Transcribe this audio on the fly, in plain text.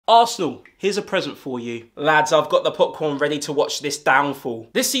Arsenal, here's a present for you. Lads, I've got the popcorn ready to watch this downfall.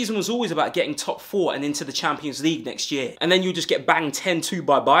 This season was always about getting top 4 and into the Champions League next year. And then you'll just get banged 10-2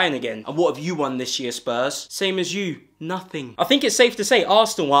 by Bayern again. And what have you won this year, Spurs? Same as you, nothing. I think it's safe to say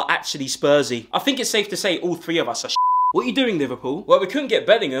Arsenal are actually Spursy. I think it's safe to say all three of us are What are you doing, Liverpool? Well, we couldn't get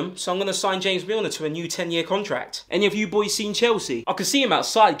Bellingham, so I'm going to sign James Milner to a new 10-year contract. Any of you boys seen Chelsea? I could see him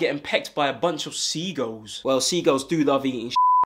outside getting pecked by a bunch of seagulls. Well, seagulls do love eating